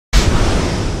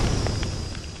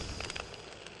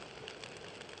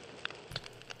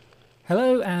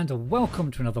Hello and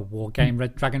welcome to another Wargame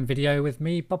Red Dragon video with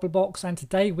me, Bubblebox, and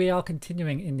today we are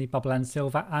continuing in the Bubble and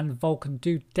Silver and Vulcan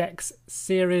Do Decks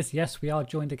series. Yes, we are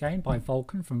joined again by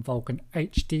Vulcan from Vulcan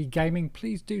HD Gaming.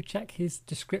 Please do check his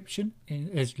description,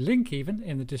 his link even,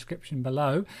 in the description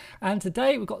below. And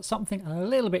today we've got something a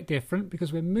little bit different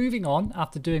because we're moving on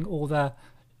after doing all the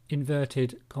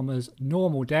inverted commas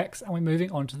normal decks, and we're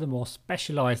moving on to the more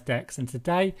specialized decks. And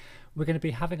today we're going to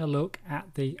be having a look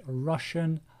at the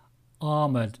Russian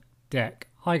Armoured Deck.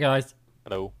 Hi guys.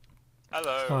 Hello.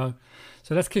 Hello.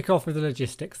 So let's kick off with the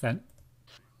logistics then.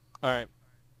 Alright,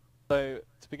 so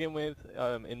to begin with,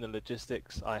 in the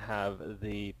logistics I have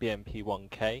the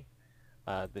BMP-1K.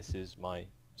 This is my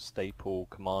staple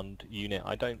command unit.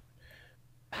 I don't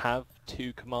have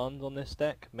two commands on this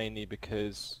deck, mainly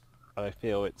because I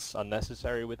feel it's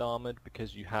unnecessary with Armoured,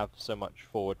 because you have so much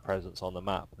forward presence on the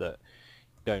map that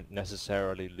you don't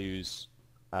necessarily lose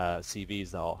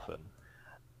CVs that often.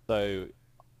 So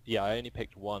yeah, I only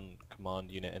picked one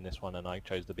command unit in this one, and I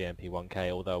chose the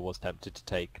BMP-1K, although I was tempted to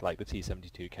take like the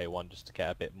T-72K1 just to get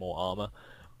a bit more armor,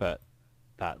 but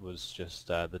that was just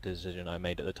the decision I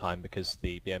made at the time, because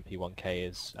the BMP-1K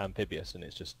is amphibious and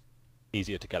it's just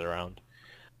easier to get around.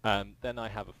 Then I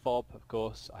have a FOB, of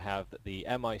course. I have the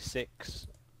Mi-6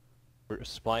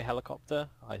 supply helicopter,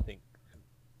 I think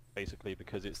basically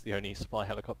because it's the only supply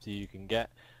helicopter you can get,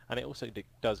 and it also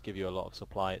does give you a lot of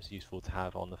supply. It's useful to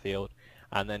have on the field.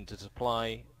 And then to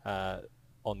supply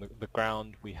on the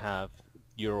ground, we have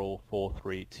Ural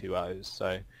 4320s.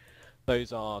 So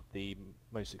those are the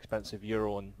most expensive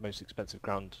Ural and most expensive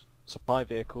ground supply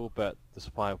vehicle, but the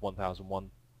supply of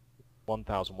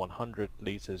 1,100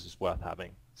 litres is worth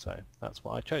having. So that's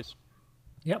what I chose.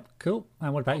 Yep, cool.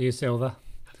 And what about you, Silver?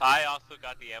 I also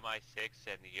got the Mi-6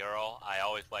 and the Ural. I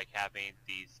always like having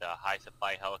these high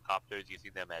supply helicopters,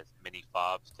 using them as mini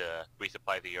fobs to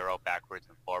resupply the Ural backwards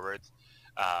and forwards.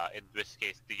 In this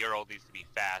case, the Ural needs to be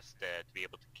fast to be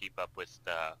able to keep up with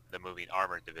the moving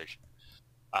armored division.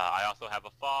 I also have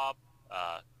a fob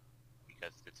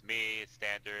because it's me, it's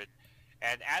standard.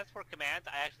 And as for commands,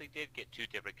 I actually did get two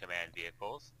different command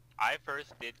vehicles. I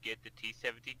first did get the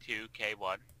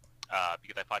T-72K1.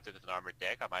 Because I thought this was an armored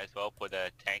deck, I might as well put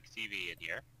a tank CV in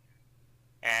here.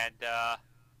 And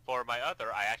for my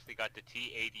other, I actually got the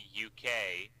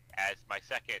T-80UK as my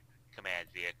second command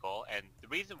vehicle. And the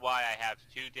reason why I have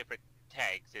two different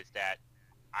tanks is that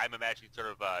I'm imagining sort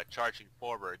of charging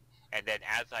forward, and then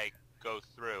as I go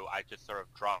through, I just sort of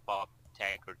drop off a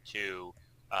tank or two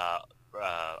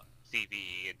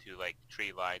CV into like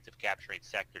tree lines of capturing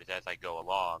sectors as I go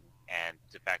along. And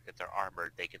the fact that they're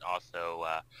armored, they can also...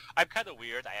 I'm kind of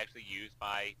weird. I actually use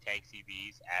my tank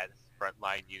CVs as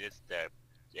frontline units.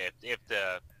 If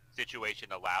the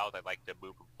situation allows, I like to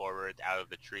move them forward out of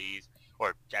the trees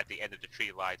or at the end of the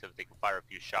tree line so that they can fire a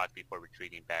few shots before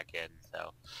retreating back in.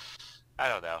 So, I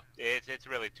don't know. It's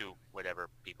really to whatever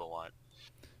people want.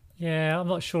 Yeah, I'm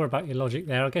not sure about your logic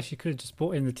there. I guess you could have just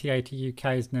bought in the T-80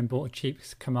 UKs and then bought a cheap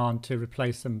command to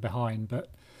replace them behind, but...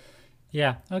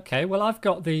 yeah, okay. Well, I've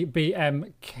got the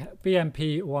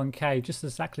BMP-1K, just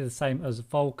exactly the same as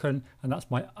Vulcan, and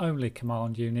that's my only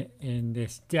command unit in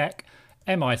this deck.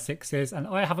 Mi-6s, and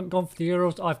I haven't gone for the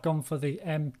Urals, I've gone for the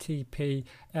MTP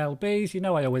LBs. You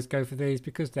know I always go for these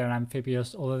because they're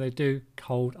amphibious, although they do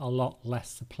hold a lot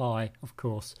less supply, of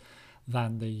course,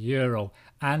 than the Ural.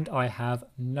 And I have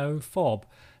no FOB.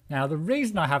 Now, the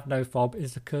reason I have no FOB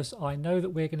is because I know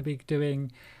that we're going to be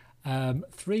doing...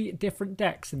 three different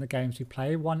decks in the games we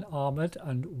play, one armoured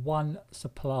and one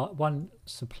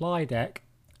supply deck,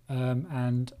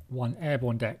 and one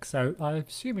airborne deck. So I'm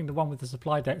assuming the one with the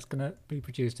supply deck is going to be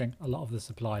producing a lot of the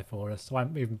supply for us, so I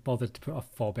haven't even bothered to put a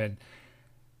FOB in.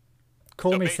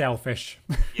 Call me selfish.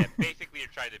 Yeah, basically you're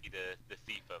trying to be the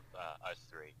thief of us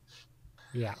three.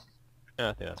 Yeah.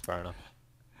 I think that's fair enough.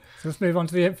 So let's move on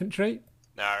to the infantry.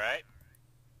 Alright.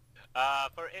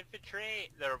 For infantry,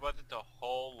 there wasn't a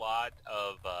whole lot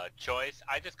of choice.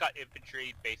 I just got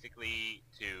infantry basically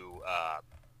to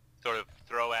sort of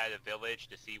throw at a village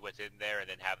to see what's in there, and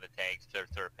then have the tanks to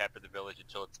sort of pepper the village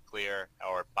until it's clear,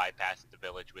 or bypass the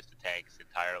village with the tanks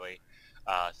entirely.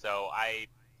 So I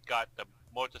got the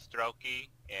Mortostroki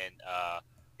and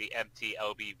the MT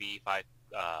LBV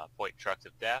 5-point trucks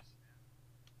of death.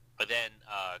 But then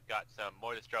got some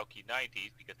Mortostroki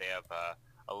 90s because they have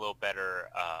a little better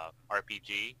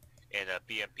RPG, and a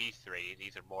BMP-3.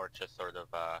 These are more just sort of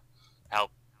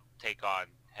help take on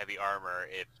heavy armor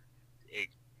if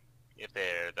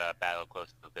they're the battle close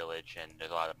to the village and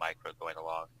there's a lot of micro going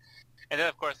along. And then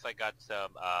of course I got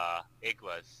some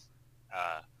Iglas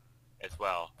as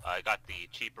well. I got the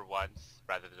cheaper ones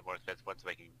rather than the more expensive ones so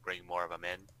I can bring more of them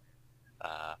in.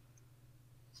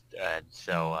 And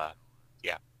so,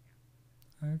 yeah.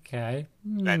 Okay.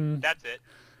 And that's it.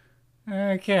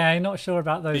 Okay, not sure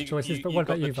about those choices, but what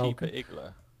about you, got the Vulcan? cheaper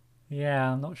Igla.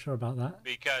 Yeah, I'm not sure about that.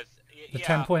 Because, The yeah.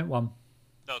 10-point one.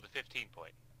 No, the 15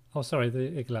 point. Oh, sorry,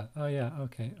 the Igla. Oh, yeah,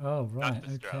 okay. Oh, right, Not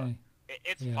the Stroke. okay.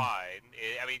 It's Yeah. fine.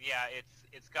 I mean, yeah,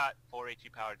 it's got 4 HE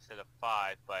power instead of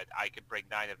 5, but I could bring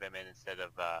 9 of them in instead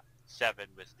of 7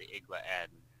 with the Igla N,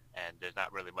 and there's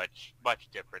not really much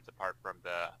difference apart from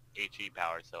the HE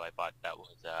power, so I thought that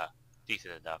was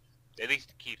decent enough. At least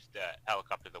it keeps the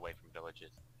helicopters away from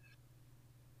villages.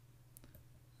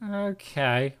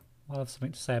 Okay. I'll have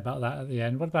something to say about that at the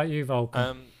end. What about you,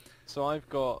 Vulcan? So I've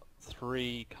got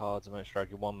 3 cards of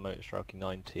Motorstrokey, 1 Motorstrokey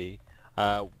 90.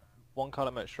 One card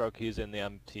of Motorstrokey is in the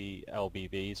empty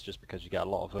LBVs just because you get a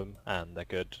lot of them and they're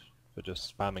good for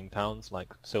just spamming towns,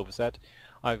 like Silver said.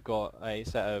 I've got a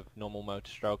set of normal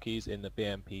Motorstrokey's in the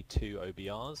BMP2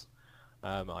 OBRs.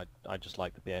 I just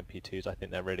like the BMP2s. I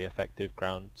think they're really effective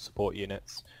ground support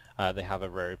units. They have a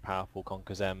very powerful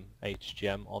Conkers M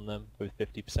HGM on them with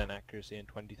 50% accuracy and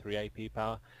 23 AP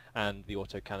power, and the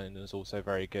autocannon is also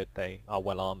very good. They are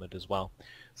well armoured as well.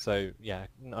 So yeah,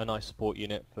 a nice support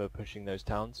unit for pushing those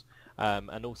towns.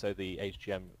 And also the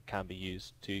HGM can be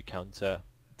used to counter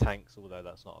tanks, although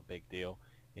that's not a big deal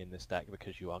in this deck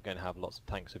because you are going to have lots of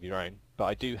tanks of your own. But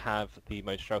I do have the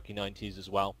Motorstrokey 90s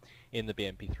as well in the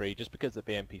BMP3, just because the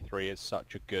BMP3 is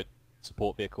such a good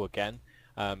support vehicle again.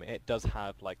 It does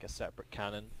have like a separate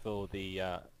cannon for the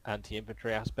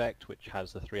anti-infantry aspect, which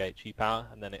has the 3 HE power,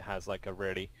 and then it has like a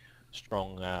really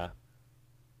strong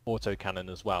autocannon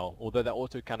as well. Although that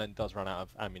autocannon does run out of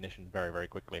ammunition very, very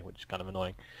quickly, which is kind of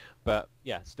annoying. But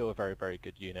yeah, still a very, very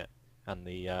good unit. And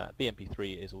the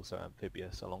BMP3 is also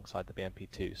amphibious alongside the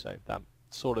BMP2, so that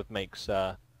sort of makes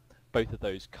both of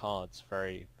those cards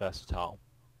very versatile.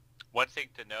 One thing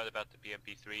to note about the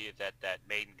BMP3 is that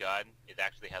main gun, it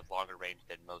actually has longer range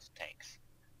than most tanks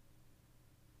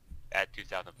at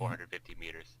 2,450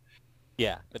 meters.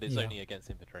 Yeah, but it's only against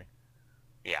infantry.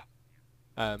 Yeah.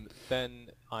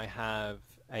 Then I have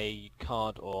a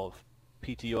card of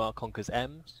PTUR Conkers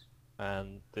M's,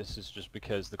 and this is just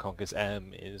because the Conkers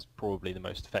M is probably the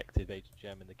most effective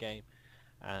HGM in the game,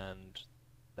 and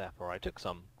therefore I took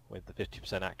some with the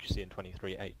 50% accuracy and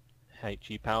 23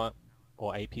 HE power.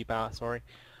 Or AP power, sorry.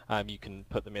 You can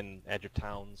put them in edge of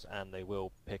towns and they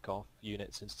will pick off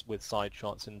units with side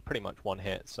shots in pretty much one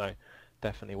hit, so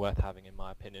definitely worth having in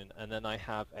my opinion. And then I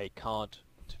have a card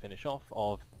to finish off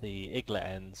of the Igla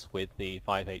ends with the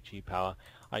 5 HE power.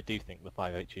 I do think the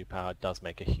 5 HE power does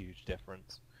make a huge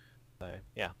difference. So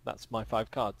yeah, that's my 5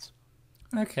 cards.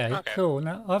 Okay, cool.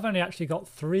 Now, I've only actually got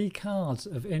 3 cards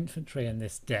of infantry in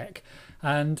this deck,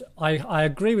 and I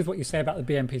agree with what you say about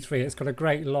the BMP3. It's got a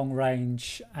great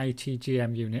long-range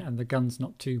ATGM unit, and the gun's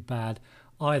not too bad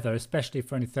either, especially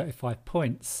for only 35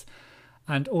 points.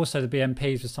 And also the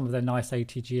BMPs with some of their nice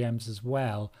ATGMs as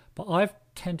well. But I've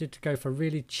tended to go for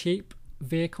really cheap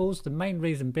vehicles, the main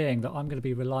reason being that I'm going to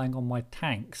be relying on my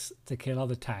tanks to kill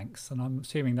other tanks, and I'm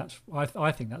assuming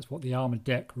I think that's what the armoured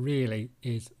deck really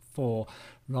is for,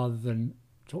 rather than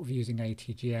sort of using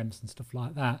ATGMs and stuff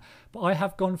like that. But I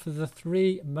have gone for the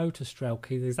 3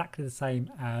 Motorstrelky, exactly the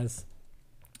same as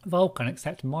Vulcan,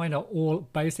 except mine are all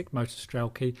basic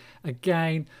Motorstrelky.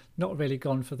 Again, not really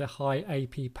gone for the high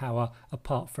AP power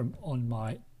apart from on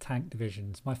my tank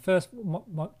divisions. My 2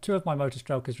 of my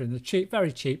Motorstrelkers are in the cheap,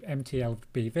 very cheap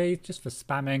MTLBV, just for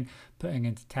spamming, putting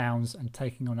into towns and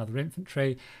taking on other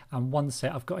infantry. And one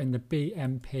set I've got in the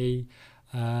BMP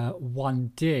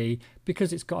 1D,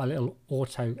 because it's got a little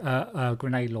auto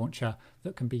grenade launcher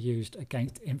that can be used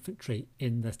against infantry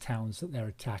in the towns that they're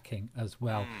attacking as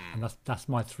well. And that's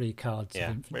my 3 cards of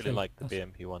infantry. Really like the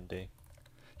BMP 1D.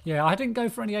 Yeah, I didn't go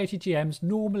for any ATGMs.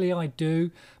 Normally I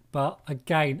do, but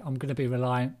again, I'm going to be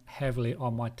relying heavily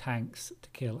on my tanks to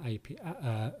kill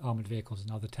armoured vehicles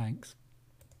and other tanks.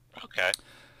 Okay.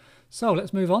 So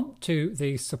let's move on to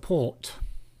the support.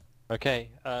 Okay,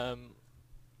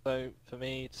 so for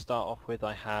me, to start off with,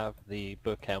 I have the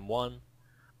Book M1.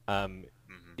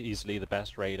 Easily the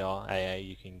best radar AA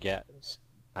you can get.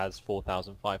 Has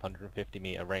 4,550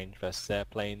 meter range versus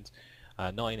airplanes,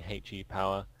 9 HE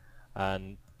power,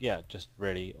 and yeah, just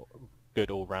really good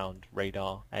all-round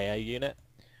radar AA unit.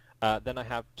 Then I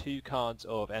have 2 cards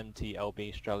of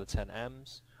MTLB Strela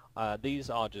 10Ms.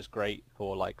 These are just great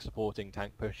for like supporting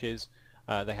tank pushes.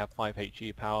 They have 5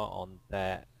 HE power on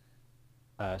their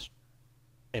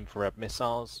infrared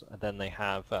missiles, and then they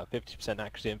have 50%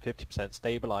 accuracy and 50%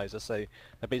 stabilizer, so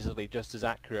they're basically just as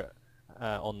accurate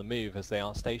on the move as they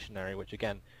are stationary, which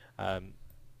again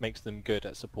makes them good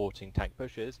at supporting tank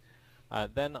pushes.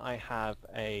 Then I have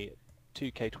a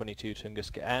 2K22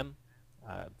 Tunguska M.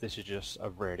 This is just a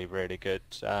really, really good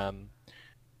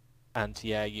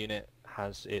anti-air unit.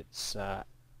 Has its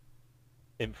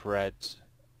infrared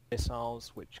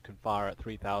missiles, which can fire at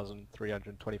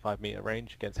 3,325 meter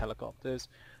range against helicopters,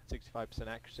 65%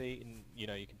 accuracy, and you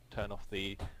can turn off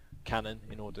the cannon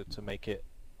in order to make it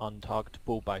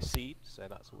untargetable by seed, so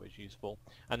that's always useful.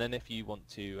 And then if you want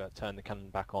to turn the cannon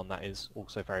back on, that is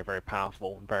also very, very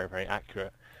powerful and very, very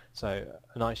accurate. So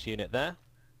a nice unit there.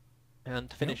 And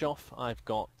to finish off, I've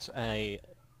got a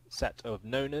set of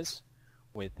Nonas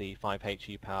with the 5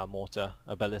 HE power mortar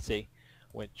ability,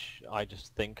 which I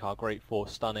just think are great for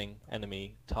stunning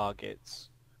enemy targets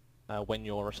when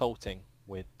you're assaulting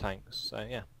with tanks. So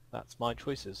yeah, that's my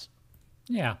choices.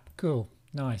 Yeah, cool,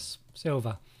 nice.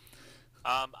 Silver.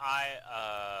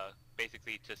 I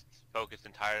basically just focused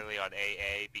entirely on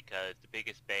AA because the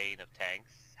biggest bane of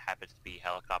tanks happens to be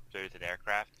helicopters and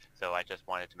aircraft, so I just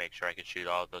wanted to make sure I could shoot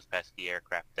all of those pesky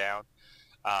aircraft down.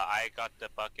 I got the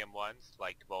Buck M1s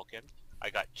like Vulcan. I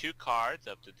got 2 cards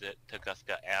of the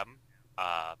Tunguska M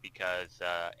because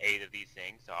 8 of these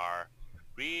things are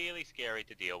really scary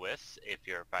to deal with if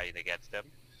you're fighting against them.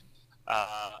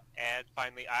 And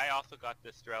finally, I also got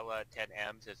the Strela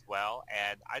 10Ms as well,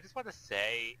 and I just want to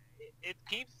say it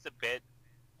seems a bit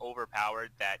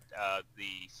overpowered that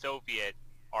the Soviet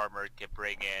armored can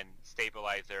bring in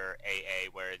stabilizer AA,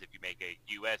 whereas if you make a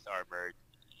U.S. armored,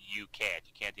 you can't.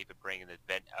 You can't even bring in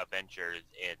the Avengers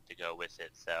in to go with it.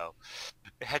 So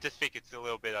I just think it's a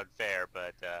little bit unfair,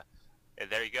 but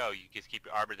there you go. You just keep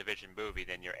your armor division moving,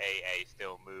 and your AA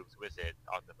still moves with it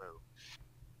on the move.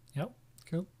 Yep,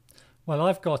 cool. Well,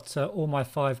 I've got all my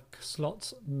 5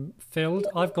 slots filled.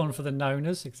 I've gone for the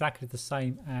Nonas, exactly the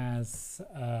same as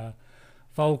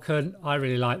Vulcan. I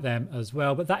really like them as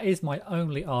well, but that is my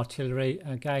only artillery.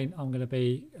 Again, I'm going to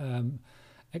be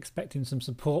expecting some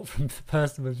support from the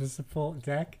person with the support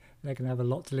deck. They're going to have a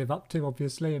lot to live up to,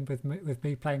 obviously, and with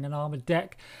me playing an armoured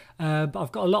deck. But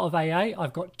I've got a lot of AA.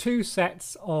 I've got 2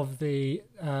 sets of the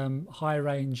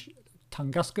high-range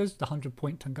Tunguskas, the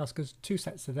 100-point Tunguskas, 2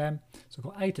 sets of them. So I've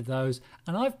got 8 of those.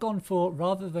 And I've gone for,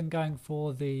 rather than going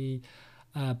for the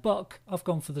Buck, I've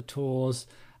gone for the Taurs,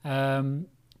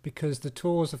 because the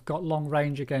Taurs have got long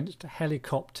range against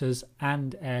helicopters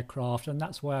and aircraft, and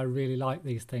that's why I really like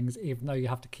these things, even though you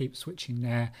have to keep switching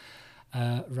their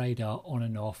radar on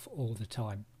and off all the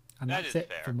time. And that's it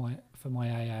for my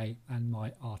AA and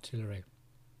my artillery.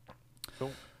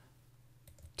 Cool.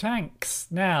 Tanks.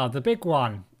 Now, the big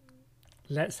one.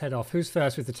 Let's head off. Who's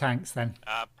first with the tanks then?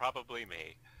 Probably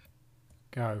me.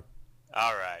 Go.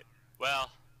 All right.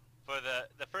 Well, for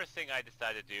the first thing I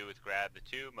decided to do was grab the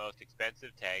 2 most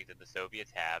expensive tanks that the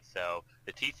Soviets have. So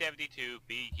the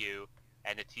T-72BU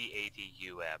and the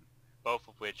T-80UM, both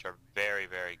of which are very,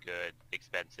 very good,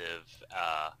 expensive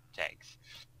tanks.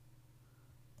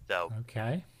 So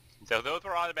okay. So those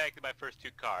were automatically my first 2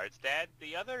 cards. Then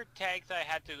the other tanks I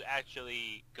had to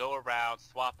actually go around,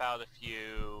 swap out a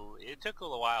few. It took a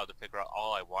little while to figure out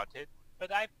all I wanted,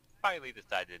 but I finally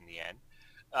decided in the end.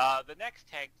 The next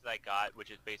tank that I got,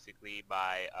 which is basically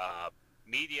my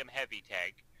medium-heavy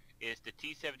tank, is the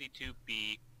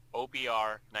T-72B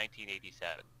OBR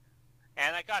 1987.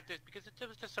 And I got this because it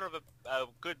was just sort of a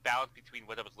good balance between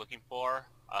what I was looking for,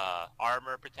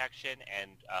 armor protection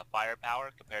and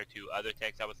firepower compared to other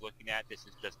tanks I was looking at. This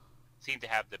is just seemed to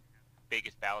have the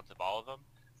biggest balance of all of them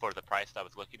for the price I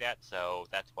was looking at, so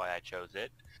that's why I chose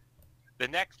it. The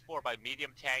next for my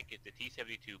medium tank is the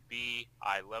T-72B.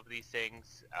 I love these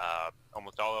things.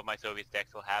 Almost all of my Soviet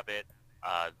decks will have it.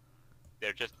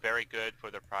 They're just very good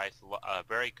for their price.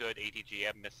 Very good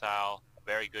ATGM missile,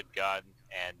 very good gun,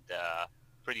 and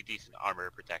pretty decent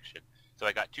armor protection. So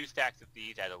I got 2 stacks of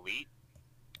these at Elite,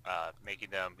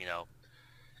 making them,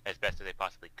 as best as they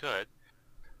possibly could.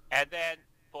 And then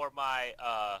for my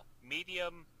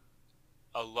medium,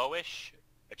 a lowish,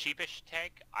 a cheapish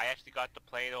tank, I actually got the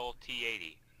plain old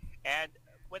T-80. And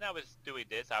when I was doing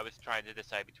this, I was trying to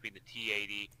decide between the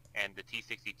T-80 and the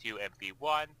T-62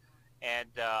 MP1. And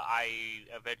I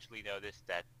eventually noticed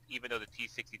that even though the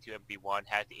T-62 MP1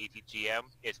 has the ATGM,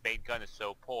 its main gun is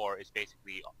so poor, it's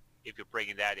basically, if you're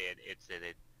bringing that in, it's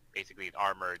basically an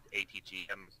armored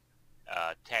ATGM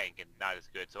tank and not as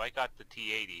good. So I got the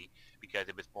T-80 because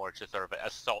it was more just sort of an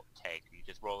assault tank. You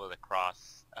just roll it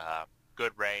across,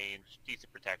 good range,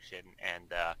 decent protection,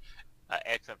 and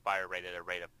excellent fire rate at a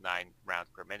rate of 9 rounds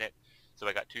per minute. So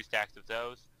I got 2 stacks of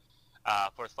those.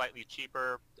 For a slightly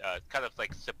cheaper, kind of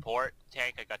like support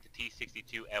tank, I got the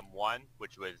T-62M1,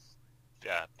 which was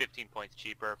 15 points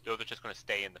cheaper. Those are just going to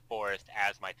stay in the forest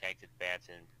as my tanks advance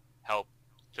and help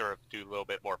sort of do a little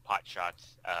bit more pot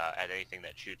shots at anything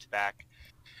that shoots back.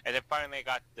 And then finally I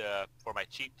got for my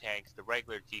cheap tanks, the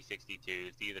regular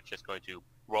T-62s, either just going to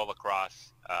roll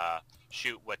across,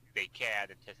 shoot what they can,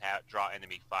 and just draw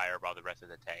enemy fire while the rest of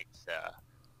the tanks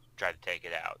try to take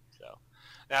it out. So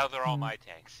now they're all my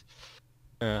tanks.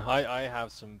 I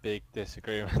have some big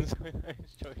disagreements with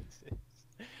those choices.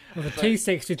 Well, the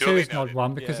T-62 is an odd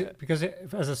one because it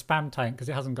as a spam tank because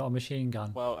it hasn't got a machine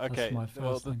gun. Well, okay. That's my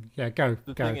first thing. Yeah, go.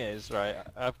 The thing is, right,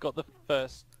 I've got the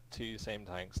first two same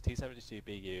tanks,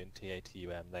 T-72BU and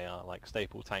T-80UM. They are like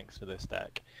staple tanks for this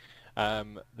deck.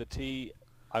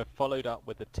 I've followed up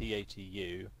with the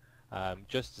T-80U,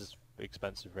 just as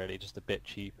expensive really, just a bit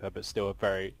cheaper, but still a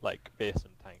very like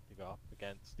fearsome tank to go up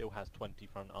against. Still has 20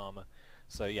 front armor,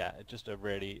 so yeah, just a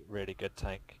really good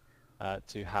tank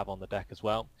to have on the deck as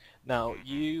well. Now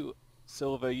you,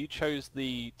 Silver, you chose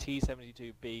the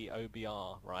T-72B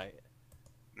OBR, right?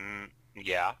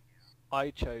 Yeah. I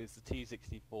chose the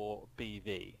T-64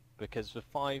 BV because for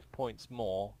 5 points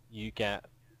more you get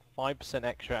 5%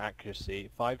 extra accuracy,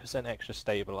 5% extra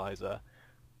stabilizer,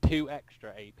 2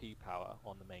 extra AP power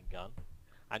on the main gun,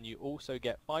 and you also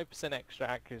get 5% extra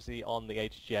accuracy on the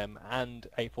HGM and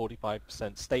a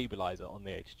 45% stabilizer on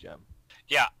the HGM.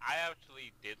 Yeah, I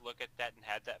actually did look at that and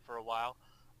had that for a while,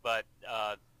 but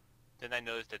then I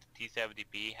noticed that the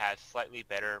T-70B has slightly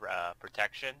better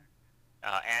protection,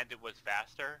 and it was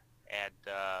faster, and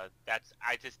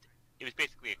it was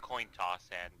basically a coin toss,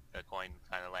 and the coin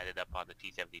kind of landed up on the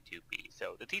T-72B.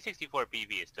 So the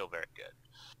T-64BV is still very good.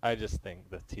 I just think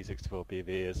the T-64 BV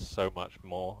is so much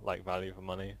more like value for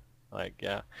money. Like,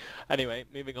 yeah. Anyway,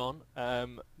 moving on.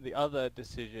 The other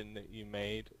decision that you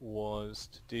made was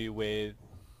to do with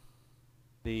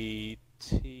the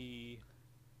T-80.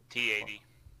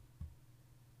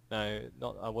 No,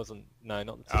 not the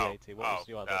T-80. What was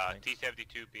your other thing?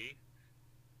 T-72B.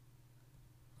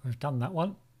 We've done that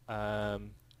one. No,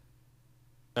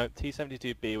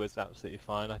 T-72B was absolutely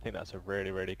fine. I think that's a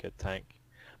really good tank.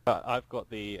 But I've got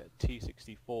the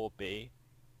T-64B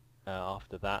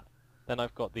after that. Then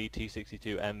I've got the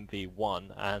T-62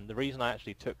 MV1, and the reason I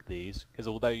actually took these, because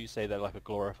although you say they're like a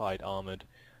glorified armoured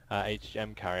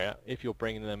HGM carrier, if you're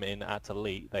bringing them in at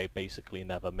elite, they basically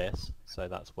never miss, so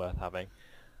that's worth having.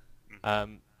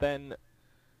 Then,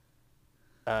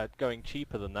 going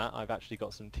cheaper than that, I've actually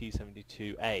got some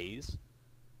T-72As,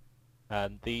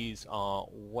 and these are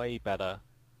way better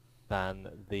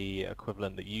than the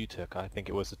equivalent that you took. I think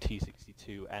it was a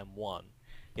T-62 M1.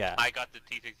 Yeah. I got the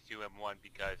T-62 M1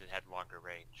 because it had longer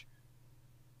range.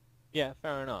 Yeah,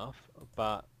 fair enough,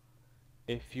 but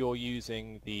if you're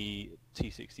using the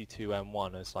T-62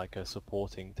 M1 as like a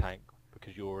supporting tank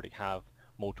because you already have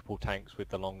multiple tanks with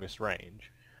the longest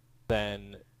range,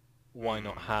 then why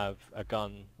not have a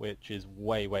gun which is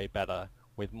way better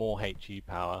with more HE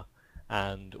power,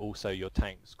 and also your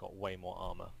tank's got way more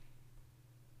armor?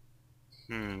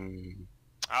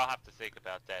 I'll have to think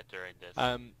about that during this.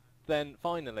 Then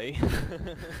finally,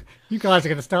 you guys are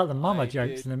going to start the mama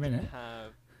jokes in a minute.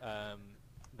 Have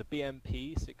the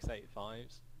BMP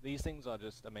 685s. These things are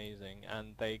just amazing,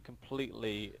 and they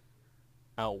completely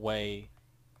outweigh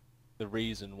the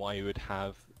reason why you would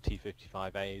have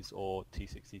T55As or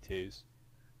T62s,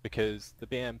 because the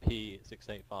BMP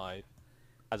 685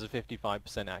 has a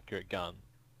 55% accurate gun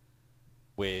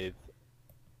with,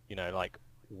 you know, like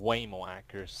way more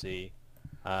accuracy.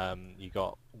 You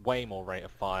got way more rate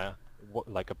of fire,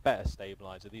 like a better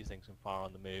stabilizer. These things can fire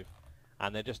on the move,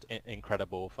 and they're just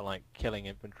incredible for like killing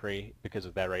infantry because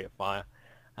of their rate of fire,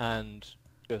 and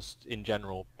just in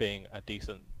general being a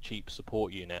decent cheap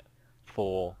support unit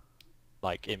for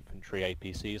like infantry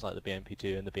APCs like the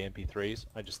BMP2 and the BMP3s.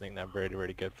 I just think they're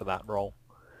really good for that role,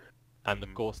 and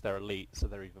of course they're elite, so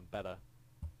they're even better.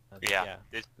 And, yeah.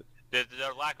 The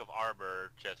lack of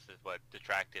armor just is what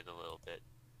detracted a little bit.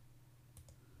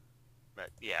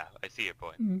 But yeah, I see your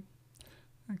point.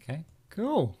 Okay,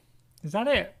 cool. Is that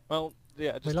it? Well,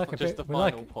 yeah, just the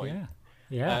final point.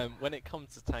 Yeah. When it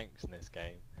comes to tanks in this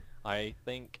game, I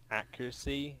think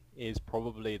accuracy is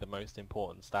probably the most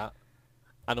important stat,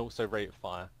 and also rate of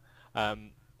fire.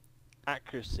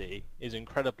 Accuracy is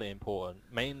incredibly important,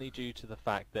 mainly due to the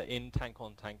fact that in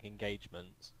tank-on-tank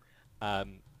engagements,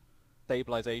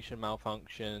 stabilization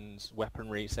malfunctions, weapon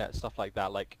resets, stuff like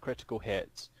that, like critical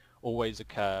hits, always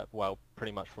occur, well,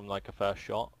 pretty much from like a first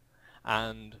shot.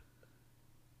 And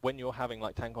when you're having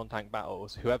like tank-on-tank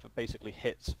battles, whoever basically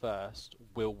hits first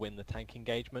will win the tank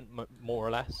engagement, more or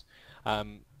less.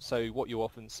 So what you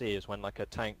often see is when like a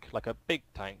tank, like a big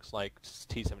tanks like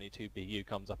T-72BU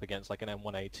comes up against like an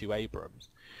M1A2 Abrams,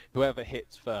 whoever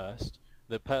hits first,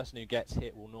 the person who gets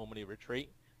hit will normally retreat,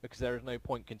 because there is no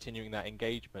point continuing that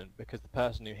engagement, because the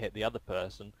person who hit the other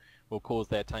person will cause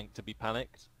their tank to be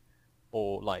panicked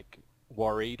or like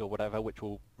worried or whatever, which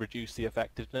will reduce the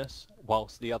effectiveness,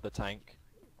 whilst the other tank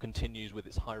continues with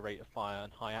its high rate of fire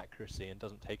and high accuracy and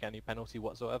doesn't take any penalty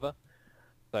whatsoever.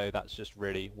 So that's just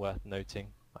really worth noting,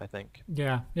 I think.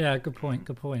 Yeah, good point.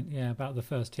 Yeah, about the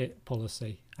first hit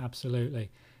policy. Absolutely.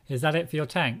 Is that it for your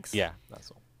tanks? Yeah, that's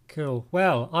all. Cool.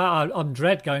 Well, I'm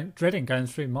dreading going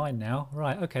through mine now.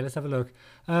 Right, okay, let's have a look.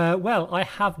 Well, I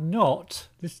have not,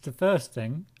 this is the first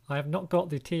thing, I have not got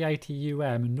the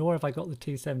T80UM, nor have I got the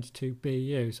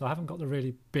T72BU, so I haven't got the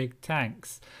really big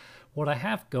tanks. What I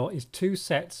have got is 2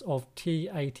 sets of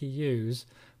T80Us,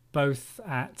 both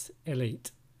at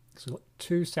Elite. So I've got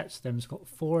 2 sets of them, so I've got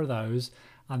 4 of those.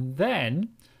 And then,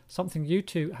 something you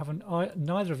two haven't,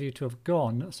 neither of you two have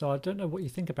gone, so I don't know what you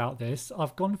think about this.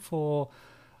 I've gone for,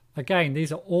 again,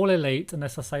 these are all Elite,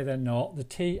 unless I say they're not, the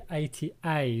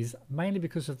T80As, mainly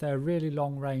because of their really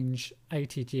long range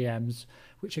ATGMs,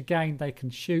 which again, they can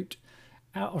shoot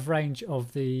out of range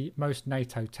of the most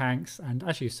NATO tanks, and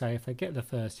as you say, if they get the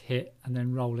first hit and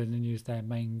then roll in and use their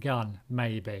main gun,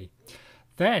 maybe.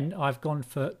 Then I've gone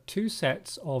for 2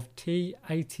 sets of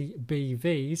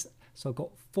T80BVs, so I've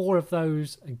got 4 of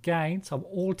those again, so I'm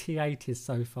all T80s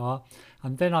so far,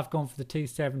 and then I've gone for the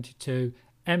T72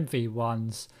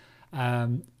 MV1s,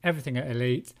 everything at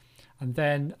Elite, and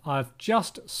then I've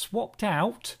just swapped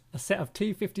out a set of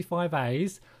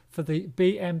T55As for the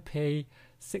BMP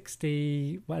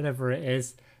 60 whatever it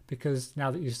is, because now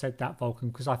that you said that, Vulcan,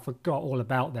 because I forgot all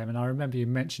about them, and I remember you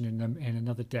mentioning them in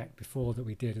another deck before that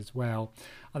we did as well.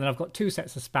 And then I've got 2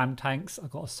 sets of spam tanks. I've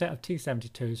got a set of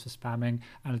T72s for spamming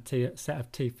and a set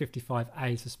of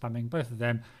T55As for spamming. Both of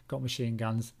them got machine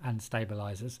guns and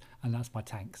stabilizers, and that's my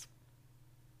tanks.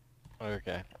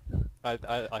 Okay,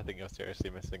 I think you're seriously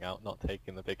missing out not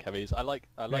taking the big heavies. I like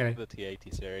Really? the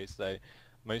T80 series, so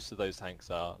most of those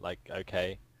tanks are like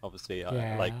okay. Obviously,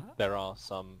 Yeah. like there are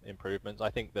some improvements.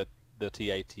 I think that the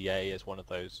T80A is one of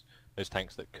those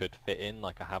tanks that could fit in.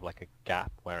 Like I have like a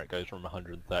gap where it goes from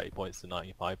 130 points to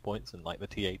 95 points, and like the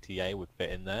T80A would fit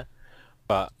in there.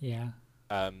 But Yeah.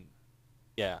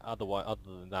 yeah. Other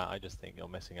than that, I just think you're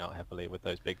missing out heavily with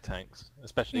those big tanks,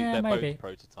 especially Yeah, they're maybe. both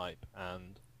prototype,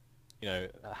 and you know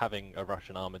having a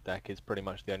Russian Armoured Deck is pretty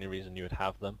much the only reason you would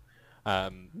have them.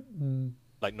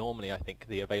 Like normally, I think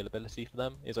the availability for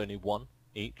them is only 1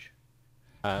 each.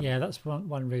 Yeah, that's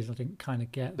one reason I didn't kind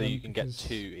of get So them. you can get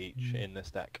 2 each in this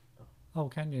deck Oh,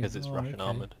 can you? because it's Oh, Russian okay.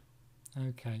 armoured.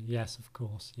 Okay, yes, of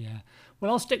course, yeah.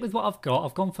 Well, I'll stick with what I've got.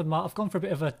 I've gone for a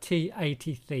bit of a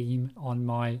T80 theme on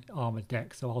my armoured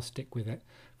deck, so I'll stick with it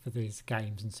for these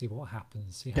games and see what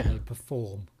happens, see how they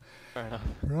perform. Fair enough.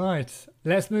 Right,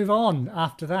 let's move on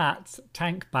after that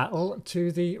tank battle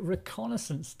to the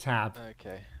reconnaissance tab.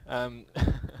 Okay.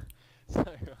 So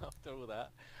after all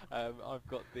that, I've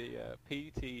got the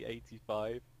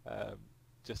PT-85.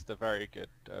 Just a very good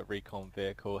recon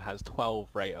vehicle. Has 12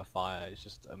 rate of fire. It's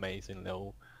just amazing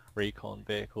little recon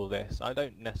vehicle. This I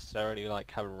don't necessarily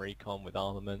like having recon with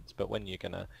armaments, but when you're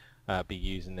gonna be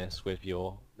using this with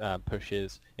your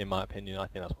pushes, in my opinion, I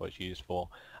think that's what it's used for.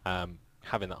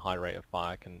 Having that high rate of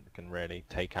fire can really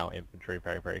take out infantry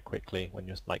very, very quickly when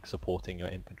you're like supporting your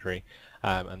infantry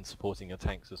and supporting your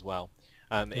tanks as well.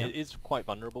 It is quite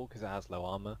vulnerable because it has low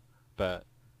armor, but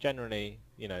generally,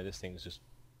 you know, this thing's just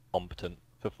competent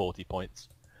for 40 points.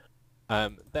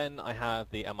 Then I have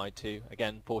the Mi-2,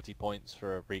 again 40 points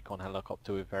for a recon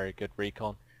helicopter with very good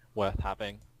recon, worth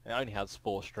having. It only has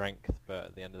 4 strength, but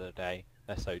at the end of the day,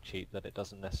 they're so cheap that it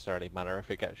doesn't necessarily matter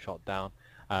if it gets shot down.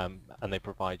 And they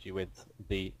provide you with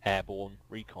the airborne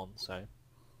recon, so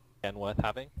again worth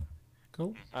having.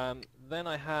 Cool. Then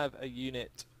I have a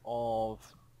unit of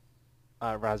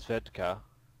Razvedka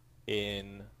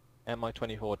in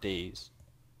Mi-24Ds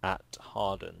at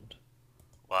Hardened.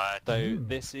 What? So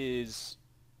this is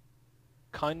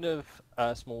kind of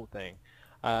a small thing.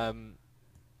 I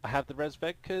have the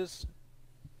Razvedkas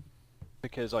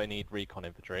because I need recon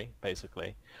infantry,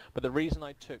 basically. But the reason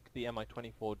I took the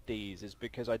Mi-24Ds is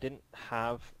because I don't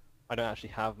actually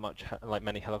have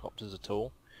many helicopters at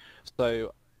all.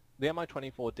 So the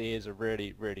Mi-24D is a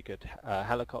really, really good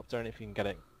helicopter, and if you can get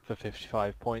it for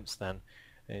 55 points, then,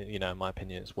 you know, in my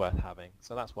opinion, it's worth having.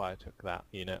 So that's why I took that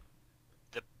unit.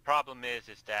 The problem is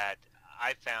that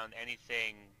I found any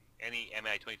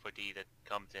Mi-24D that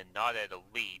comes in not at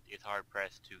elite is hard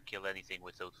pressed to kill anything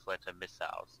with those Fleta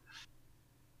missiles.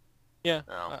 Yeah,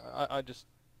 I just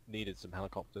needed some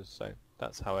helicopters, so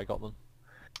that's how I got them.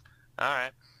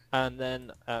 Alright. And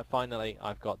then finally,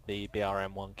 I've got the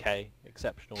BRM-1K,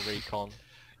 exceptional recon.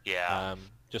 Yeah.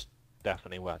 Just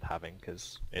definitely worth having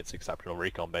because it's exceptional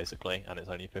recon basically, and it's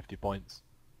only 50 points.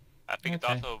 I think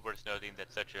Okay. it's also worth noting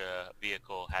that such a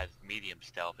vehicle has medium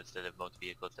stealth instead of most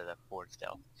vehicles that have 4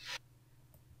 stealth.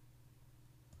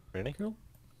 Really? Cool.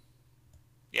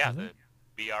 Yeah, Mhm. the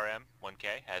BRM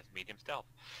 1K has medium stealth.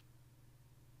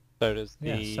 So does the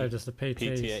Yeah, so does the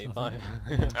PTs, PT-85.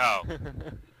 Oh.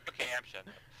 Okay, I'm shut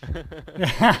up.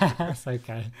 Yeah, that's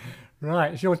okay.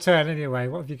 Right, it's your turn anyway.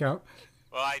 What have you got?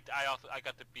 Well, I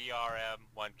got the BRM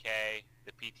 1K,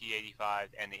 the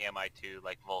PT-85, and the MI2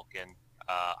 like Vulcan.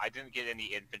 I didn't get any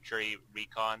infantry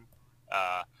recon.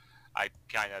 I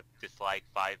kind of dislike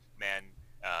 5-man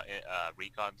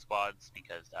recon squads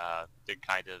because they're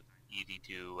kind of easy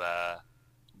to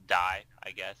die.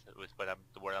 I guess was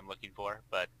the word I'm looking for.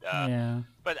 But Yeah,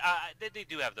 they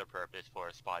do have their purpose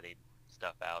for spotting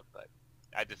stuff out. But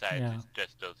I decided yeah.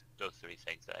 just those 3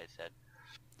 things that I said.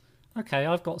 Okay,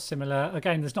 I've got similar.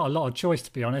 Again, there's not a lot of choice,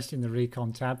 to be honest, in the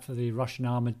recon tab for the Russian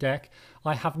Armoured Deck.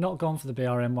 I have not gone for the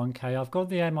BRM 1K. I've got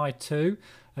the MI2.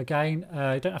 Again,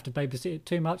 you don't have to babysit it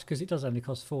too much because it does only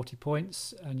cost 40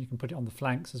 points, and you can put it on the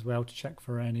flanks as well to check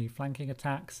for any flanking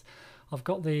attacks. I've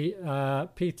got the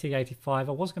PT-85.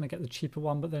 I was going to get the cheaper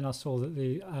one, but then I saw that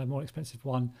the more expensive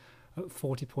one at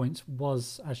 40 points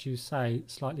was, as you say,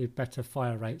 slightly better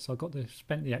fire rate. So I got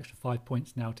spent the extra 5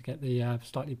 points now to get the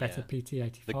slightly better Yeah.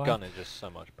 PT-85. The gun is just so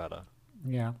much better.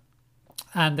 Yeah.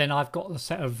 And then I've got a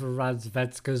set of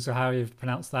Razvedskas, or how you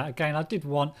pronounce that. Again, I did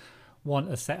want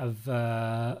a set of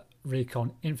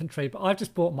recon infantry, but I've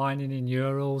just bought mine in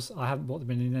Urals. I haven't bought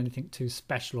them in anything too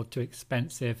special or too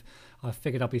expensive. I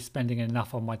figured I'd be spending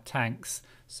enough on my tanks,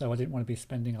 so I didn't want to be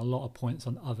spending a lot of points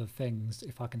on other things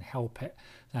if I can help it.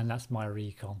 And that's my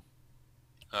recon.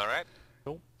 All right.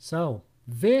 Cool. So,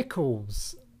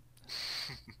 vehicles.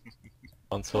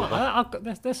 On silver. I've got,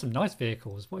 there's some nice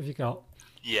vehicles. What have you got?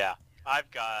 Yeah, I've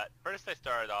got. First, I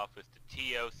started off with the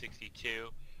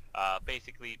TO-62,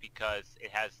 basically because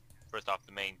it has first off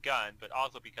the main gun, but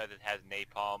also because it has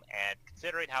napalm. And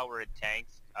considering how we're in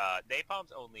tanks,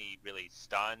 napalms only really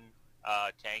stun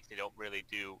tanks. They don't really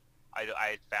do.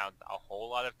 I found a whole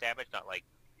lot of damage, not like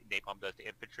napalm does to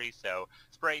infantry. So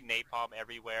spray napalm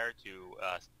everywhere to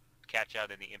catch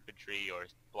out any infantry or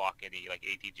block any like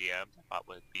ATGMs. I thought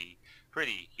would be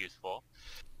pretty useful.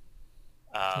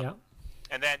 Yeah.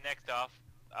 And then next off,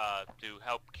 to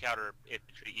help counter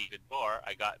infantry even more,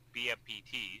 I got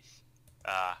BMPTs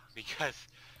because,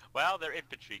 well, they're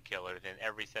infantry killers in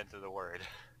every sense of the word.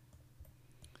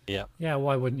 Yeah. Yeah,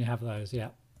 why wouldn't you have those? Yeah.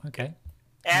 Okay.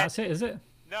 And that's it, is it?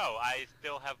 No, I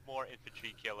still have more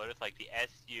infantry killers, like the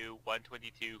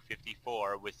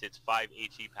SU-122-54 with its 5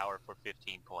 HE power for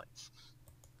 15 points.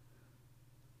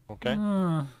 Okay.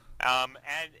 And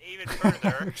even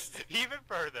further,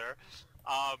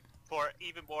 for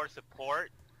even more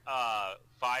support,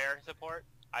 fire support,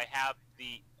 I have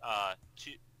the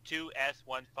two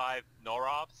S-15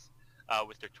 Norovs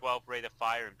with their 12 rate of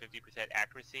fire and 50%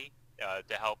 accuracy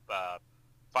to help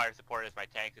fire support as my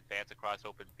tanks advance across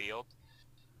open field.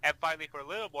 And finally, for a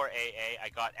little more AA, I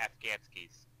got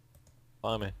Afghanskis.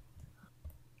 Blimey.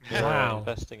 Wow.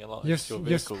 Investing a lot You into your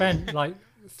vehicles. spent like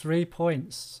 3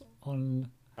 points on.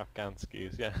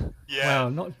 Afghanskis, yeah. Yeah.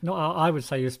 Well, not. I would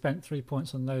say you spent 3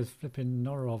 points on those flipping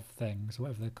Norov things,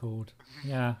 whatever they're called.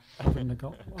 Yeah, I wouldn't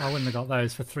have got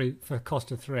those for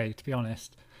cost of 3, to be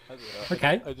honest. I don't know.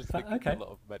 Okay. I just think Okay. it's a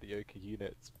lot of mediocre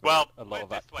units. But Well, a lot put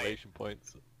of it this way. activation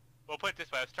points. Well, put it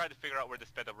this way, I was trying to figure out where to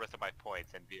spend the rest of my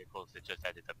points, and vehicles it just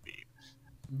ended up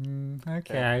being.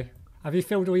 Okay. Have you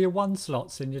filled all your 1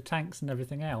 slots in your tanks and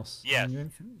everything else? Yes.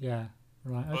 And yeah.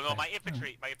 Right. Okay. Well, no, my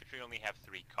infantry only have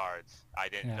 3 cards. I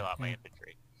didn't fill out my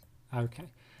infantry. Okay.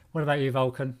 What about you,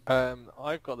 Vulcan?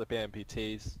 I've got the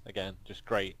BMPTs again, just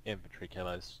great infantry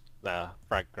killers.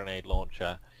 Frag grenade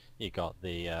launcher. You got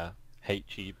the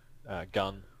HE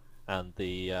gun and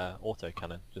the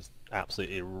autocannon. Just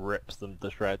absolutely rips them to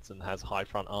shreds and has high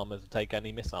front armor to take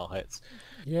any missile hits.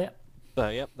 Yeah. So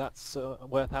yep, that's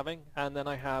worth having. And then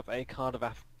I have a card of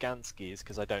Afghanskis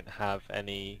because I don't have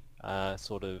any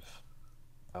sort of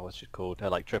what's it called?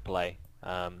 Like AAA.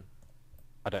 I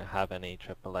don't have any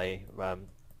AAA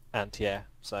anti-air,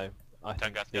 so I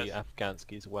think the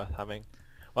Afghanskis are worth having.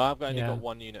 Well, I've only got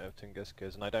 1 unit of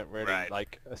Tunguskas, and I don't really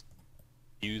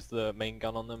use the main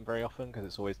gun on them very often because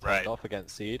it's always turned off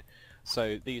against seed.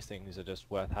 So these things are just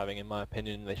worth having, in my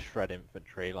opinion. They shred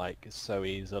infantry like so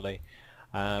easily.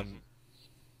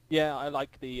 Yeah, I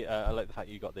like the fact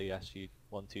you got the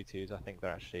SU-122s. I think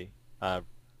they're actually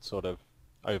sort of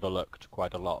overlooked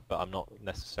quite a lot, but I'm not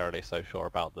necessarily so sure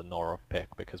about the Norov pick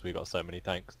because we've got so many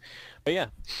tanks. But yeah,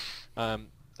 I've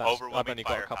only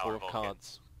got a couple of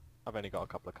cards. I've only got a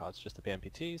couple of cards, just the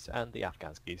BMPTs and the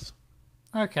Afghanskis.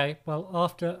 Okay, well,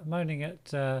 after moaning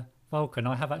at Vulcan,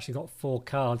 I have actually got 4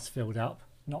 cards filled up.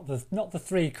 Not the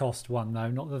 3 cost one though,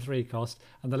 not the 3 cost.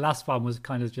 And the last one was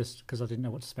kind of just because I didn't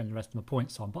know what to spend the rest of my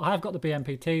points on. But I have got the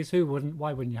BMPTs. Who wouldn't?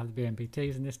 Why wouldn't you have the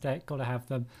BMPTs in this deck? Got to have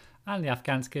them. And the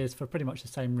Afghanskis for pretty much the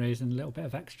same reason. A little bit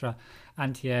of extra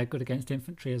anti-air, good against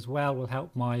infantry as well. Will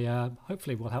help my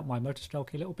hopefully will help my motor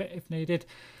stroke a little bit if needed.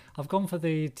 I've gone for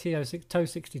the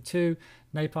TO62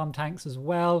 napalm tanks as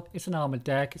well. It's an armoured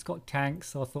deck. It's got tanks,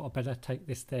 so I thought I'd better take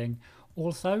this thing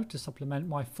also to supplement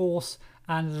my force.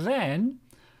 And then,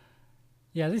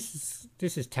 yeah, this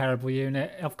is terrible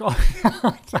unit. I've got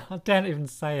I don't even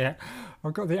say it.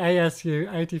 I've got the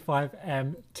ASU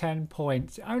 85M 10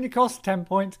 points. It only costs 10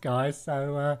 points, guys,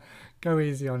 so go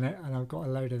easy on it. And I've got a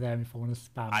load of them if I want to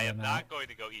spam I them am out. not going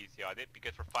to go easy on it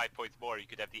because for 5 points more, you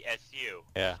could have the SU.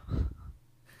 Yeah.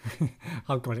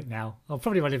 I've got it now. I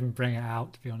probably won't even bring it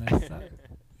out, to be honest. So,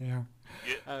 yeah.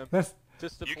 Let's,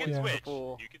 Just a You point can switch.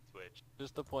 before. You can switch.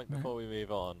 Just a point before we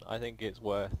move on. I think it's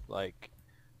worth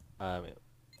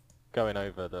going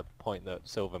over the point that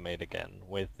Silver made again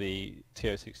with the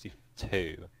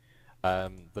TO62. The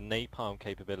napalm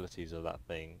capabilities of that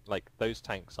thing, like those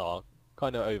tanks are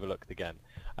kind of overlooked again.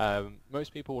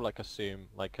 Most people assume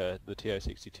the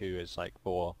TO62 is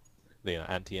for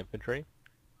anti-infantry,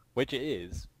 which it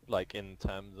is. In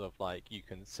terms of you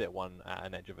can sit one at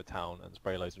an edge of a town and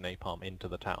spray loads of napalm into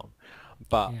the town,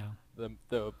 but yeah.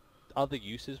 the other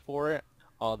uses for it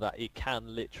are that it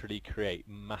can literally create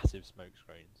massive smoke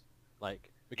screens,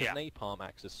 because napalm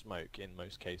acts as smoke in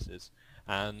most cases,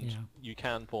 and you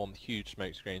can form huge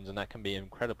smoke screens, and that can be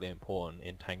incredibly important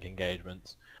in tank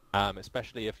engagements,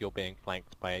 especially if you're being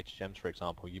flanked by HGMs, for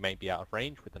example. You may be out of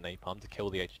range with the napalm to kill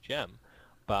the HGM,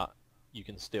 but you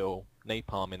can still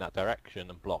napalm in that direction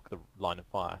and block the line of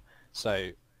fire.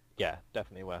 So, yeah,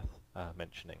 definitely worth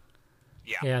mentioning.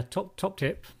 Yeah. Yeah, top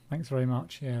tip. Thanks very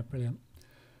much. Yeah, brilliant.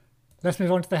 Let's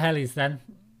move on to the helis then.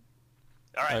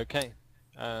 All right. Okay.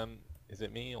 Is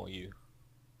it me or you?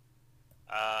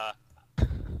 I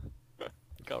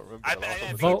Can't remember.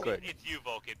 think it's you,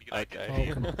 Vulcan, because Okay. I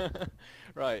didn't see it.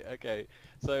 Right, okay.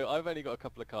 So I've only got a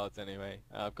couple of cards anyway.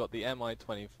 I've got the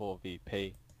Mi-24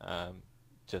 VP.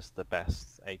 Just the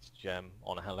best HGM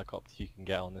on a helicopter you can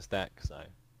get on this deck, so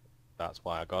that's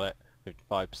why I got it.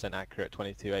 55% accurate,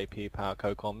 22 AP power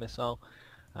COCOM missile.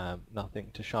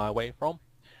 Nothing to shy away from.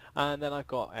 And then I've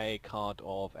got a card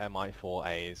of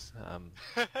Mi-4As.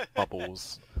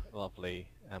 Bubbles. Lovely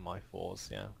Mi-4s,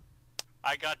 yeah.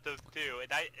 I got those too,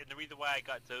 and the reason why I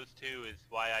got those two is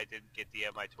why I didn't get the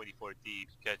Mi-24D,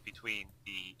 because between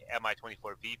the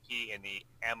Mi-24 VP and the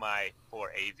Mi-4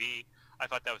 AV, I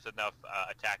thought that was enough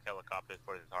attack helicopters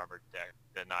for this armored deck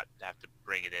to not have to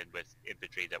bring it in with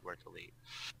infantry that weren't elite.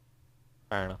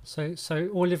 Fair enough. So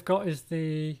all you've got is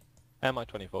the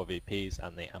Mi-24 VPs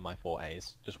and the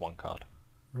Mi-4As. Just one card.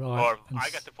 right. Or I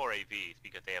got the 4 AVs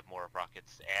because they have more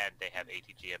rockets and they have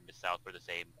ATGM missiles for the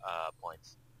same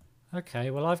points.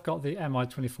 Okay, well I've got the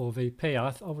Mi-24 VP.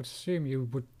 I would assume you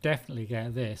would definitely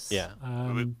get this. Yeah.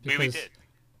 We because, did.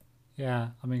 Yeah,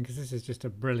 I mean, because this is just a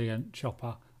brilliant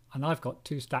chopper. And I've got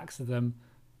 2 stacks of them,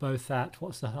 both at,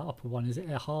 what's the upper one? Is it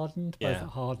a hardened? Both Yeah. at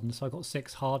hardened. So I've got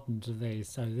 6 hardened of these.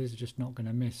 So these are just not going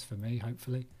to miss for me,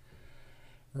 hopefully.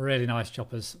 Really nice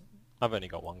choppers. I've only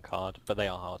got one card, but they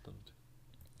are hardened.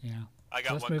 Yeah. I So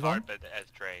got let's one move card, on. but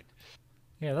as trained.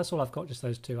 Yeah, that's all I've got, just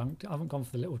those 2. I haven't gone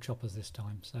for the little choppers this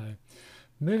time. So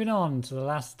moving on to the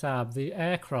last tab, the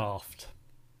aircraft.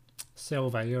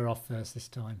 Silver, you're off first this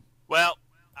time. Well,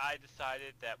 I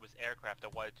decided that with aircraft, I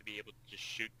wanted to be able to just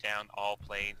shoot down all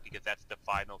planes because that's the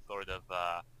final sort of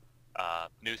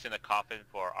noose in the coffin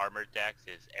for armored decks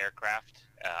is aircraft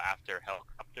after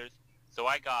helicopters. So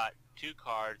I got 2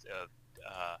 cards of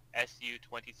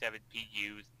Su-27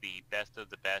 PUs, the best of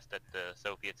the best that the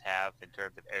Soviets have in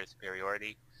terms of air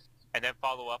superiority. And then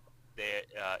follow up there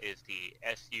is the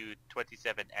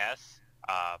Su-27S.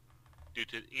 Due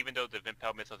to, even though the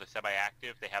Vimpel missiles are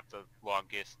semi-active, they have the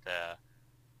longest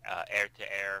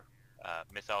air-to-air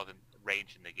missiles in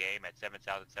range in the game at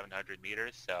 7,700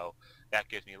 meters, so that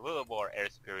gives me a little more air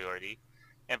superiority.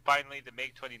 And finally, the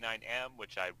MiG-29M,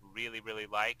 which I really, really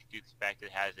like due to the fact that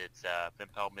it has its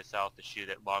Vimpel missiles to shoot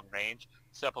at long range.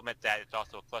 Supplement that, it's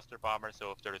also a cluster bomber,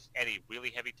 so if there's any really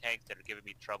heavy tanks that are giving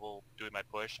me trouble doing my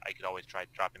push, I could always try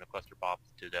dropping the cluster bombs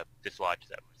to dislodge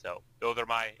them. So those are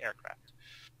my aircraft.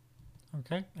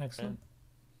 Okay, excellent.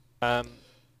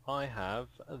 I have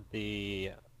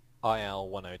the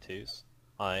IL-102s.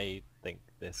 I think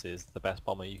this is the best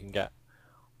bomber you can get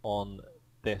on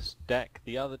this deck.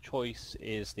 The other choice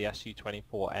is the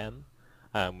Su-24M.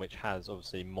 which has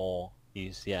obviously more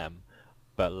ECM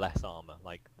but less armor.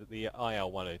 Like the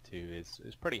IL-102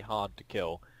 is pretty hard to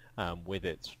kill with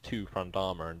its 2 front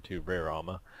armor and 2 rear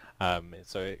armor.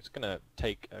 So it's going to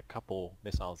take a couple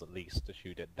missiles at least to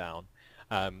shoot it down.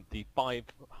 The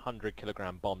 500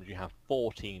 kilogram bombs, you have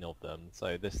 14 of them,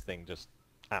 so this thing just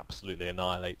absolutely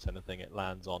annihilates anything it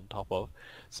lands on top of.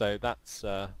 So that's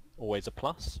always a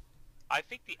plus. I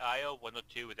think the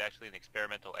IO-102 was actually an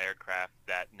experimental aircraft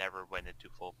that never went into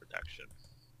full production.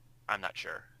 I'm not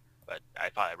sure, but I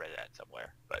thought I read that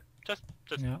somewhere. But just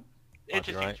Yeah.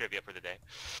 interesting trivia for the day.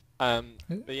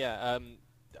 But yeah,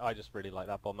 I just really like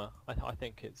that bomber. I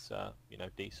think it's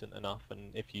decent enough,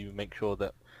 and if you make sure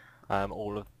that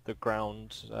all of the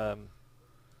ground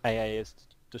AA is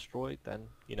destroyed, then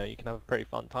you can have a pretty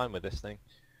fun time with this thing.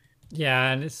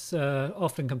 Yeah, and it's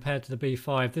often compared to the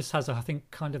B5. This has, I think,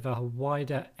 kind of a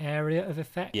wider area of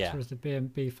effect, whereas the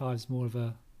B5 is more of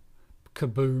a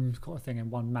kaboom kind of thing in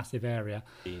one massive area.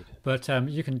 Indeed. But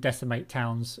you can decimate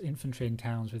towns, infantry in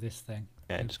towns with this thing.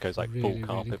 Yeah, it just goes like really, full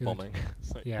carpet really bombing.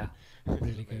 Yeah,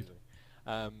 really good.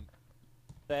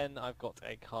 Then I've got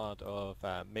a card of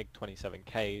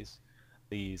MiG-27Ks.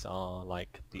 These are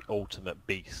like the ultimate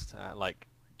beast, like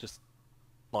just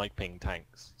sniping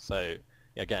tanks. So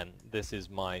again, this is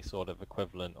my sort of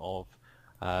equivalent of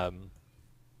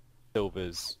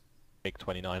Silver's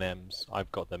MiG-29Ms.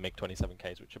 I've got the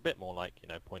MiG-27Ks, which are a bit more like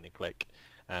point and click,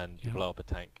 and you blow up a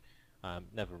tank.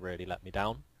 Never really let me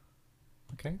down.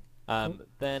 Okay.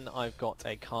 Then I've got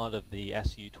a card of the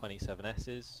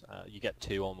Su-27Ss. You get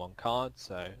 2 on 1 card,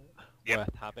 so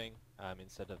worth having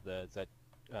instead of the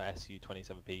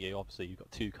Su-27PU. Obviously, you've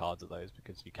got 2 cards of those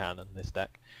because you can in this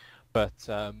deck. But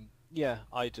yeah,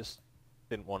 I just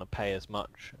didn't want to pay as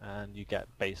much, and you get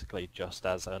basically just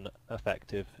as an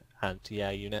effective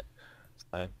anti-air unit.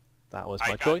 So that was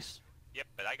my choice. Yep,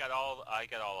 but I got all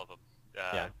of them.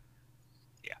 Yeah.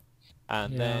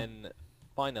 And then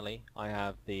finally, I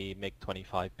have the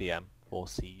MiG-25BM for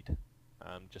seed,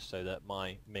 just so that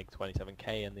my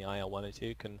MiG-27K and the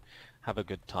IL-102 can have a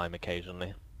good time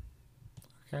occasionally.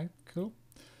 Okay, cool.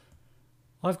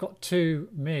 I've got 2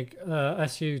 MiG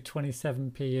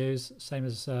Su-27PUs, same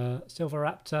as Silver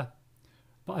Raptor,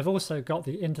 but I've also got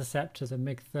the Interceptor, the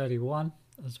MiG-31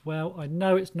 as well. I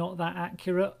know it's not that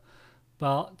accurate,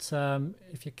 but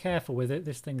if you're careful with it,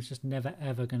 this thing's just never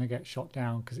ever going to get shot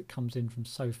down because it comes in from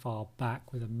so far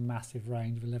back with a massive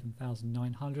range of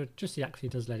 11,900. Just he actually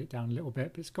does let it down a little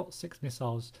bit, but it's got 6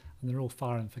 missiles and they're all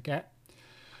fire and forget.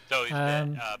 So it's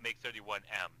the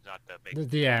MiG-31M, not the MiG.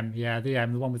 The M, the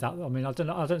M, the one without. I mean, I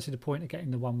don't see the point of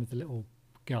getting the one with the little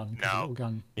gun. No, the little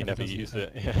gun you never use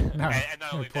it. No, and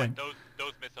not only point. that,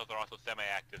 those missiles are also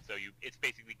semi-active, so it's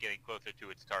basically getting closer to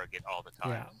its target all the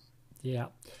time. Yeah.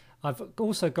 I've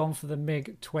also gone for the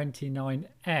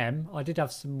MiG-29M. I did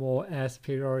have some more air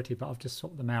superiority, but I've just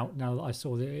swapped them out now that I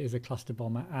saw that it is a cluster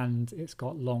bomber and it's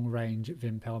got long-range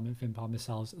Vimpel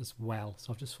missiles as well.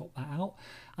 So I've just swapped that out.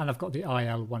 And I've got the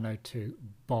IL-102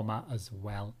 bomber as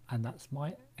well. And that's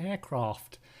my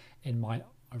aircraft in my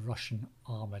Russian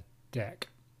Armoured Deck.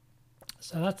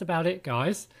 So that's about it,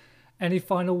 guys. Any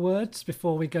final words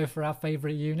before we go for our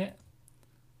favourite unit?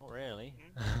 Not really.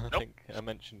 Nope. I think I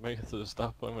mentioned most of the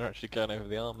stuff when we're actually going over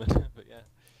the armoured, but yeah.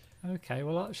 Okay,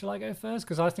 well, shall I go first?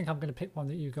 Because I think I'm going to pick one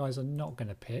that you guys are not going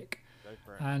to pick. Go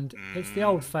for it. And it's the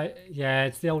old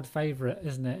it's the old favourite,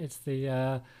 isn't it? It's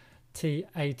the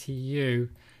T-80U.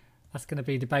 That's going to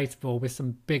be debatable with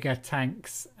some bigger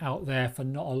tanks out there for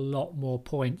not a lot more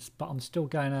points, but I'm still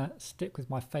going to stick with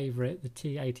my favourite, the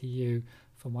T-80U,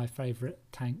 for my favourite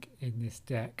tank in this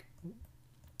deck.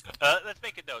 Let's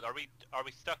make a note. Are we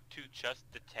stuck to just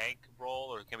the tank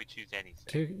roll, or can we choose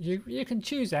anything? You can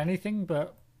choose anything,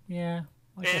 but yeah,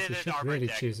 I guess you should really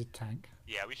deck. choose a tank.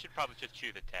 Yeah, we should probably just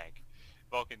choose a tank.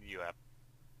 Vulcan, you have.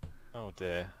 Oh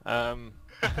dear.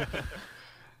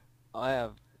 I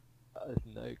have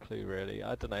no clue really.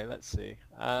 I don't know. Let's see.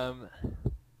 What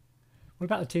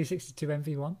about the T-62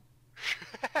 MV1?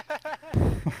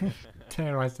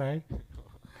 Dare I say?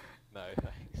 No,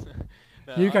 thanks.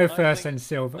 No, you go I first, think, then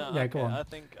Silver. No, yeah, okay, go on. I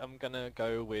think I'm gonna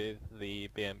go with the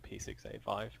BMP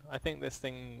 685. I think this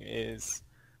thing is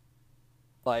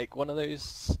like one of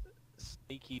those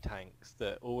sneaky tanks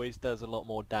that always does a lot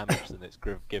more damage than it's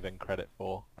given credit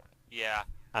for. Yeah.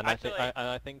 And actually,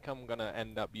 I think I'm gonna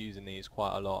end up using these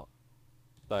quite a lot.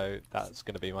 So that's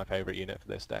gonna be my favourite unit for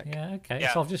this deck. Yeah, okay.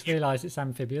 Yeah, So I've just realised it's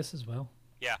amphibious as well.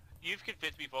 Yeah, you've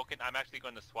convinced me, Vulcan. I'm actually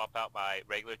going to swap out my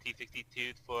regular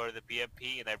T-62 for the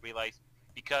BMP, and I realized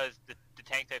because the the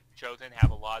tanks I've chosen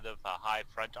have a lot of high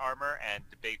front armor, and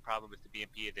the big problem with the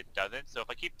BMP is it doesn't. So if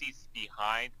I keep these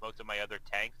behind most of my other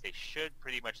tanks, they should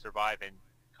pretty much survive and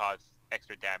cause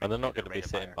extra damage. And they're not to going to their be rate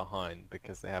of sitting fire. behind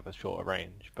because they have a shorter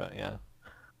range, but yeah.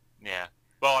 Yeah.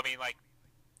 Well, I mean, like,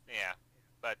 yeah,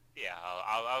 but yeah,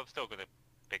 I'm still going to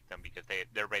pick them because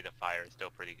their rate of fire is still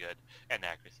pretty good and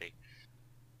accuracy.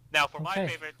 Now, for Okay.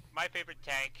 my favorite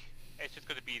tank, it's just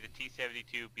going to be the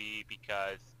T-72B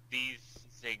because these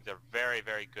things are very,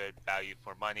 very good value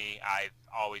for money. I've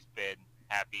always been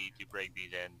happy to bring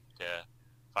these in to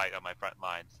fight on my front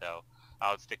line, so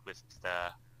I'll stick with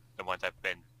the ones I've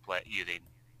been using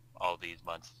all these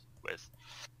months with.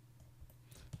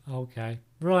 Okay,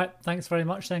 right, thanks very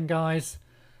much then, guys.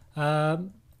 Hope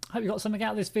you got something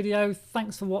out of this video.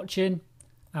 Thanks for watching,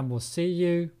 and we'll see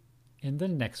you in the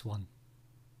next one.